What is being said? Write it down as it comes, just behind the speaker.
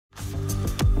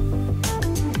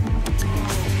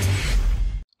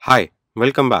Hi,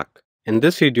 welcome back. In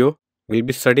this video, we'll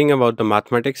be studying about the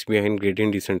mathematics behind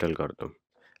gradient descent algorithm.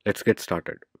 Let's get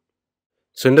started.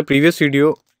 So in the previous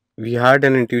video, we had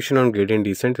an intuition on gradient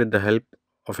descent with the help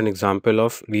of an example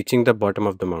of reaching the bottom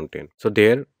of the mountain. So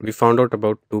there, we found out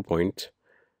about 2 points.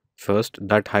 First,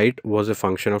 that height was a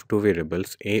function of two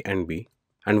variables, a and b.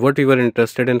 And what we were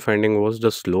interested in finding was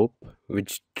the slope,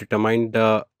 which determined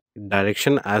the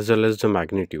direction as well as the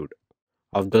magnitude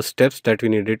of the steps that we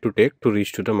needed to take to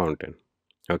reach to the mountain.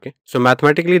 Okay, so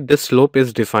mathematically this slope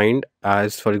is defined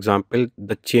as, for example,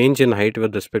 the change in height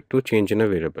with respect to change in a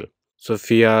variable. So if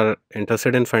we are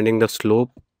interested in finding the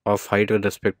slope of height with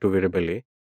respect to variable a,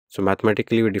 so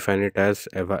mathematically we define it as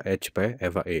eva h by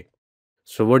eva a.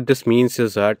 So what this means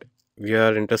is that we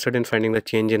are interested in finding the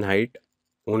change in height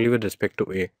only with respect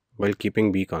to a while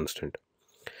keeping b constant.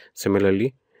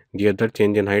 Similarly, the other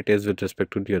change in height is with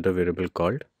respect to the other variable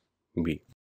called b.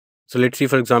 So let's see,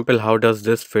 for example, how does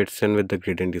this fits in with the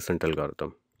gradient descent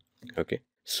algorithm. Okay,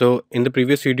 so in the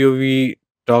previous video we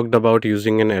talked about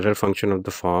using an error function of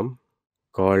the form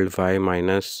called y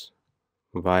minus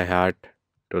y hat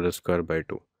to the square by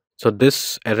 2. So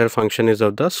this error function is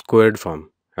of the squared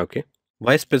form. Okay,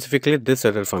 why specifically this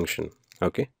error function?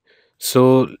 Okay,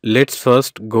 so let's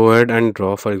first go ahead and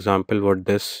draw, for example, what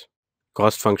this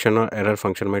cost function or error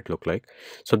function might look like.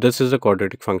 So this is a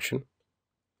quadratic function.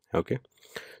 Okay,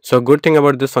 so a good thing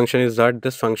about this function is that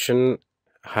this function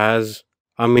has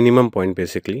a minimum point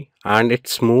basically, and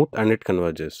it's smooth and it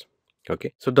converges.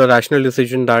 Okay, so the rational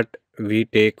decision that we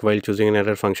take while choosing an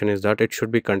error function is that it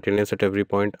should be continuous at every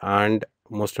point, and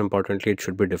most importantly it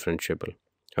should be differentiable.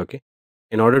 Okay,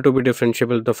 in order to be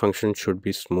differentiable, the function should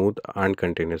be smooth and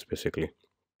continuous basically,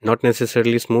 not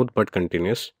necessarily smooth but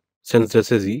continuous. Since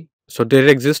this is e, so there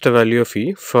exists a value of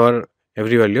e for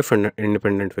every value of an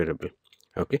independent variable.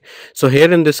 Okay, so here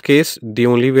in this case the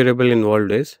only variable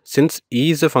involved is, since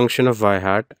e is a function of y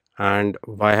hat and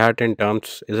y hat in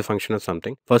terms is a function of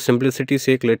something, for simplicity's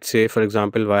sake let's say, for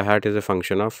example, y hat is a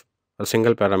function of a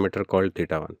single parameter called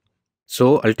theta 1.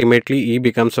 So ultimately e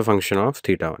becomes a function of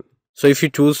theta 1. So if you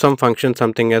choose some function,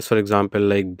 something as, for example,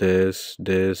 like this,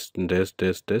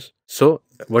 so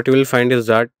what you will find is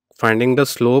that finding the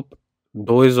slope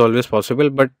though is always possible,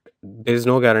 but there is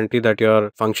no guarantee that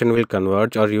your function will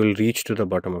converge or you will reach to the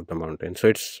bottom of the mountain. So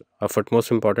it's of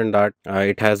utmost important that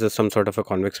it has some sort of a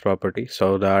convex property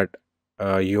so that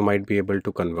you might be able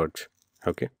to converge.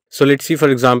 Okay, so let's see, for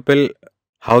example,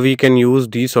 how we can use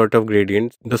these sort of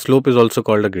gradients. The slope is also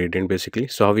called a gradient basically,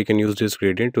 so how we can use this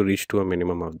gradient to reach to a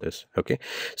minimum of this. Okay,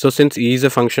 so since e is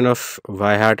a function of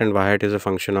y hat and y hat is a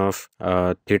function of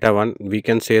theta 1, we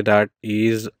can say that e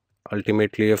is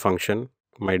ultimately a function,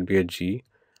 might be a g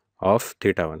of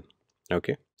theta 1.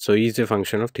 Okay, so e is a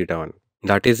function of theta 1,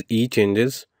 that is e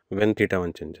changes when theta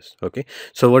 1 changes. Okay,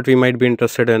 so what we might be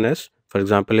interested in is, for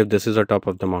example, if this is the top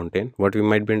of the mountain, what we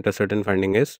might be interested in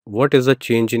finding is what is the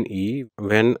change in e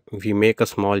when we make a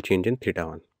small change in theta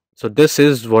 1. So this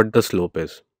is what the slope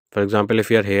is. For example, if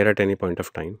we are here at any point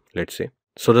of time, let's say,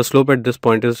 so the slope at this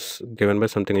point is given by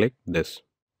something like this.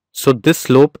 So this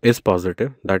slope is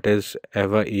positive, that is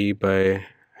eva e by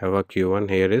eva q1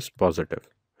 here is positive.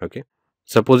 Okay,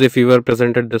 suppose if we were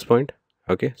present at this point,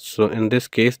 okay, so in this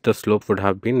case the slope would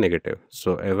have been negative,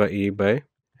 so eva e by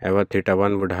eva theta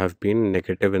 1 would have been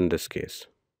negative in this case.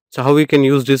 So how we can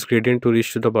use this gradient to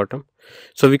reach to the bottom?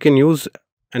 So we can use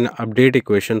an update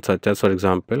equation such as, for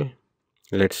example,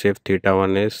 let's say if theta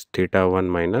 1 is theta 1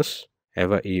 minus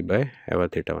eva e by eva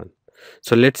theta 1.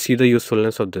 So let's see the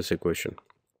usefulness of this equation.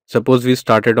 Suppose we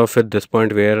started off at this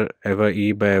point where eva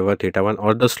e by eva theta 1,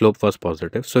 or the slope was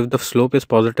positive. So if the slope is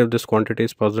positive, this quantity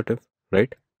is positive,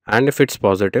 right? And if it's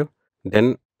positive,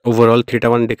 then overall theta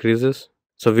 1 decreases.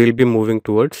 So we'll be moving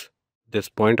towards this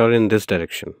point or in this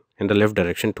direction, in the left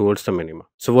direction towards the minima.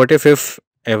 So what if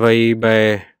eva e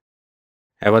by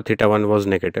eva theta 1 was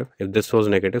negative? If this was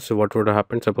negative, so what would have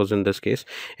happened? Suppose in this case,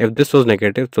 if this was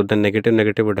negative, so then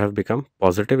negative would have become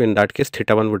positive. In that case,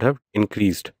 theta 1 would have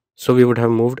increased. So we would have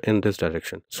moved in this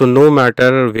direction. So no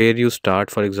matter where you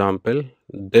start, for example,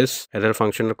 this error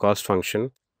function or cost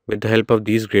function, with the help of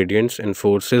these gradients,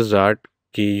 enforces that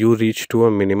you reach to a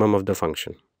minimum of the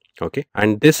function. Okay,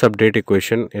 and this update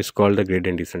equation is called the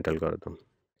gradient descent algorithm.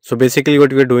 So basically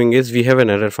what we are doing is, we have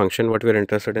an error function. What we are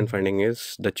interested in finding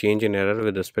is the change in error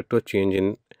with respect to a change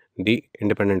in the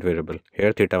independent variable,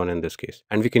 here theta 1 in this case,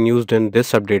 and we can use then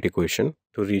this update equation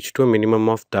to reach to a minimum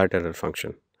of that error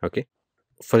function. Okay,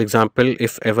 for example,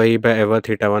 if eva e by eva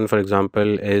theta 1, for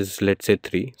example, is, let's say,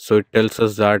 3, so it tells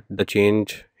us that the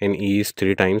change in e is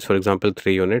 3 times, for example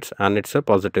 3 units, and it's a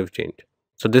positive change.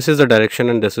 So this is the direction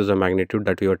and this is the magnitude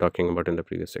that we were talking about in the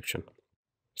previous section.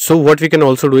 So what we can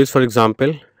also do is, for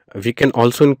example, we can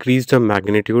also increase the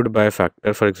magnitude by a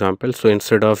factor, for example. So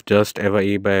instead of just eva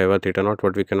e by eva theta naught,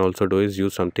 what we can also do is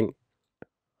use something,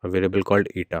 a variable called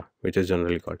eta, which is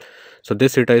generally called. So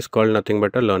this eta is called nothing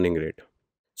but a learning rate.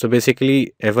 So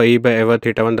basically, eva e by eva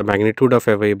theta 1, the magnitude of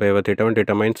eva e by eva theta 1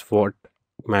 determines what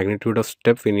magnitude of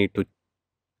step we need to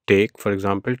take, for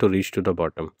example, to reach to the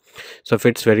bottom. So if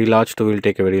it's very large, so we'll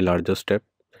take a very larger step.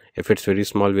 If it's very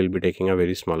small, we'll be taking a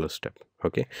very smaller step.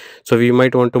 Okay, so we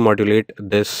might want to modulate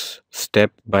this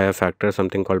step by a factor,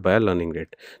 something called by a learning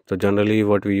rate. So generally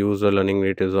what we use, the learning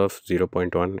rate is of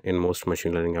 0.1 in most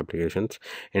machine learning applications.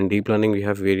 In deep learning, we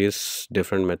have various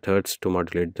different methods to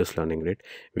modulate this learning rate.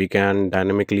 We can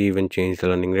dynamically even change the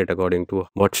learning rate according to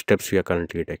what steps we are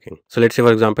currently taking. So let's say,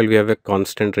 for example, we have a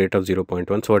constant rate of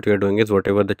 0.1. So what we are doing is,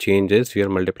 whatever the change is, we are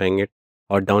multiplying it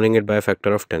or downing it by a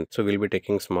factor of 10. So we'll be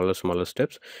taking smaller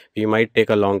steps. We might take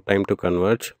a long time to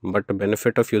converge, but the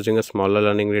benefit of using a smaller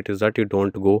learning rate is that you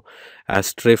don't go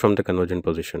astray from the convergent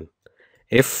position.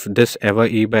 If this eva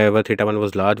e by eva theta 1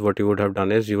 was large, what you would have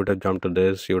done is, you would have jumped to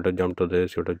this, you would have jumped to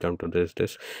this, you would have jumped to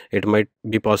this. It might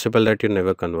be possible that you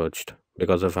never converged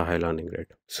because of a high learning rate.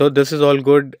 So this is all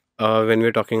good when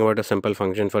we're talking about a simple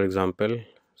function, for example,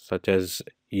 such as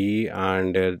e,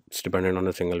 and it's dependent on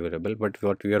a single variable. But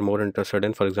what we are more interested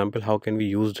in, for example, how can we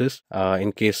use this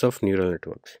in case of neural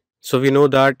networks? So we know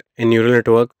that in neural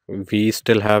network, we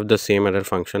still have the same error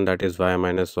function, that is y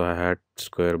minus y hat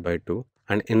square by 2.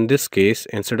 And in this case,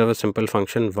 instead of a simple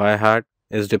function, y hat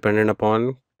is dependent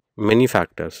upon many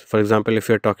factors. For example, if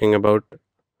you're talking about,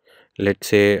 let's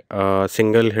say, a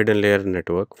single hidden layer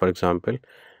network, for example,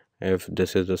 if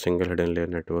this is the single hidden layer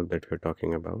network that we're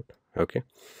talking about, okay,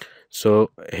 so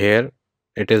here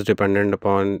it is dependent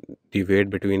upon the weight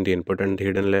between the input and the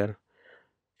hidden layer.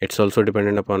 It's also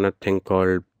dependent upon a thing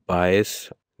called bias,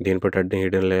 the input at the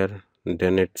hidden layer.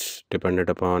 Then it's dependent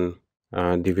upon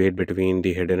the weight between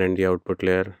the hidden and the output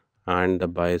layer, and the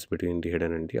bias between the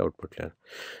hidden and the output layer.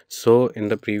 So in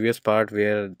the previous part,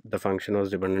 where the function was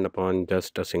dependent upon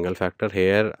just a single factor,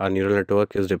 here a neural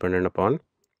network is dependent upon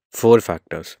 4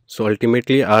 factors. So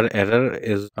ultimately our error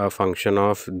is a function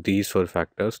of these 4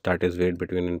 factors, that is weight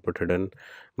between input hidden,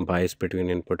 bias between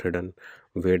input hidden,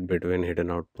 weight between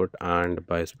hidden output, and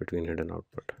bias between hidden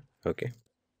output. Okay,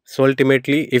 so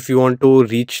ultimately, if you want to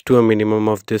reach to a minimum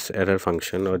of this error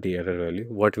function or the error value,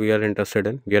 what we are interested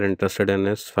in,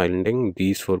 is finding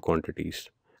these 4 quantities,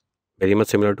 very much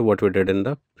similar to what we did in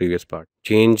the previous part.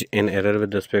 Change in error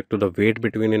with respect to the weight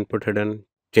between input hidden,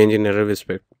 change in error with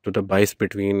respect to the bias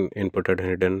between input and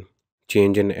hidden,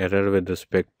 change in error with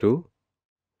respect to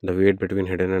the weight between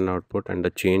hidden and output, and the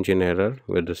change in error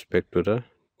with respect to the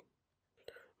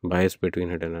bias between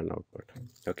hidden and output.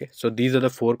 Okay, so these are the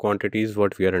 4 quantities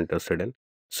what we are interested in.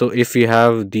 So if we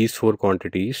have these 4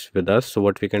 quantities with us, so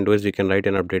what we can do is, we can write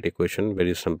an update equation,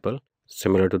 very simple,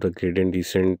 similar to the gradient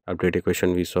descent update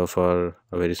equation we saw for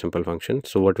a very simple function.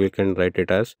 So what we can write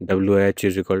it as, wih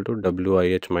is equal to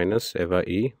wih minus eva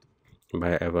e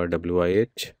by eva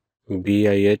wih,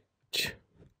 bih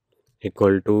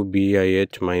equal to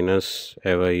bih minus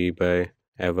eva e by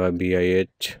eva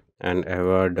bih, and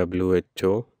eva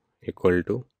who equal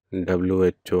to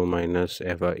who minus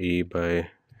eva e by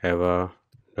eva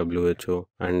who,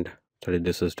 and sorry,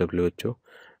 this is who,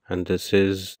 and this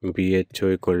is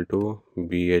bho equal to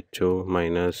bho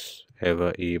minus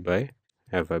eva e by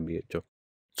eva bho.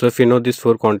 So if you know these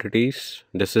 4 quantities,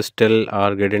 this is still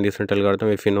our gradient descent algorithm.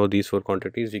 If you know these 4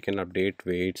 quantities, we can update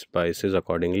weights, biases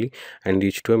accordingly and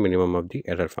reach to a minimum of the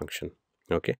error function.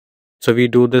 Okay, so we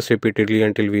do this repeatedly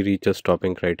until we reach a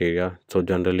stopping criteria. So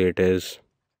generally it is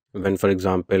when, for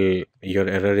example, your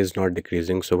error is not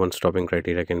decreasing. So one stopping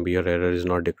criteria can be, your error is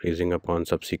not decreasing upon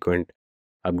subsequent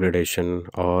upgradation,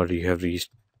 or you have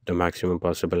reached the maximum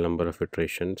possible number of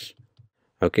iterations,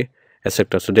 okay,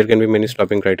 etc. So there can be many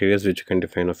stopping criteria which you can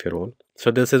define of your own. So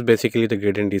this is basically the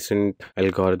gradient descent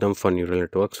algorithm for neural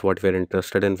networks. What we're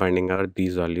interested in finding are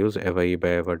these values, eva e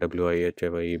by eva wih,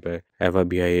 eva e by eva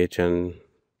bih, and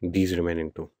these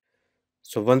remaining two.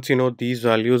 So once you know these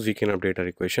values, we can update our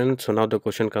equation. So now the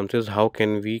question comes is, how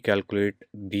can we calculate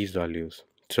these values?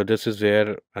 So this is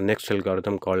where a next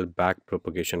algorithm called back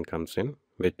propagation comes in,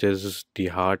 which is the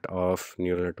heart of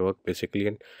neural network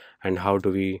basically, and how do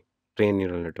we train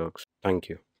neural networks. Thank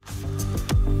you.